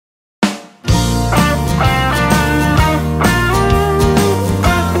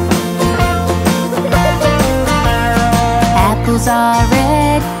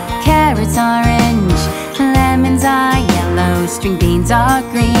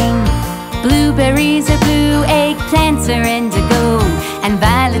Blueberries are blue, eggplants are indigo, and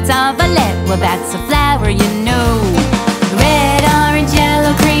violets are violet, well that's a flower you know. Red, orange,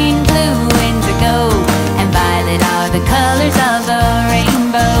 yellow, green, blue, indigo, and violet are the colors of the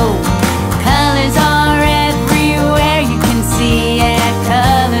rainbow. Colors are everywhere you can see, yeah,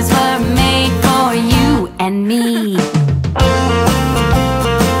 colors were made for you and me.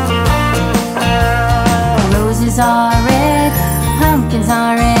 Roses are red, pumpkins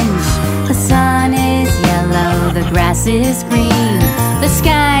are orange, the sun is yellow, the grass is green, the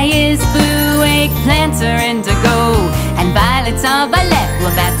sky is blue, eggplants are indigo, and violets are violet,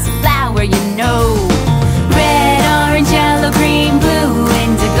 well that's a flower you know. Red, orange, yellow, green, blue,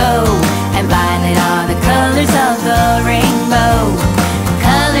 indigo, and violet are the colors of the rainbow.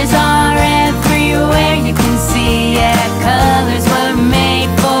 Colors are everywhere you can see, yeah, colors were made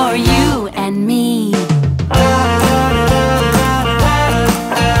for you and me.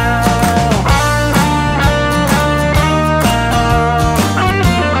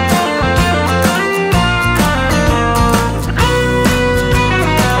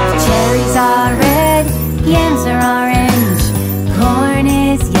 Cherries are red, yams are orange, corn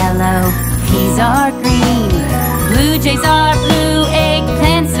is yellow, peas are green, blue jays are blue,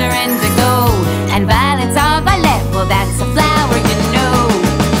 eggplants are indigo, and violets are violet, well that's a flower you know.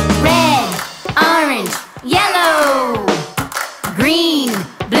 Red, orange, yellow, green,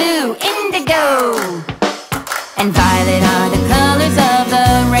 blue, indigo, and violet are the colors of the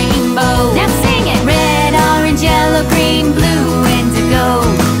rainbow. Now sing it! Red, orange, yellow, green, blue, indigo,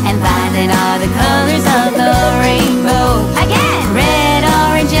 and violet are the colors of the rainbow. Again! Red,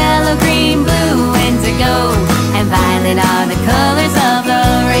 orange, yellow, green, blue, indigo, and violet are the colors of the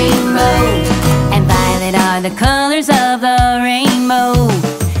rainbow. And violet are the colors of the rainbow.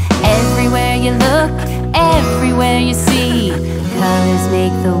 Everywhere you look, everywhere you see, colors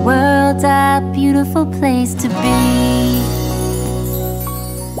make the world a beautiful place to be.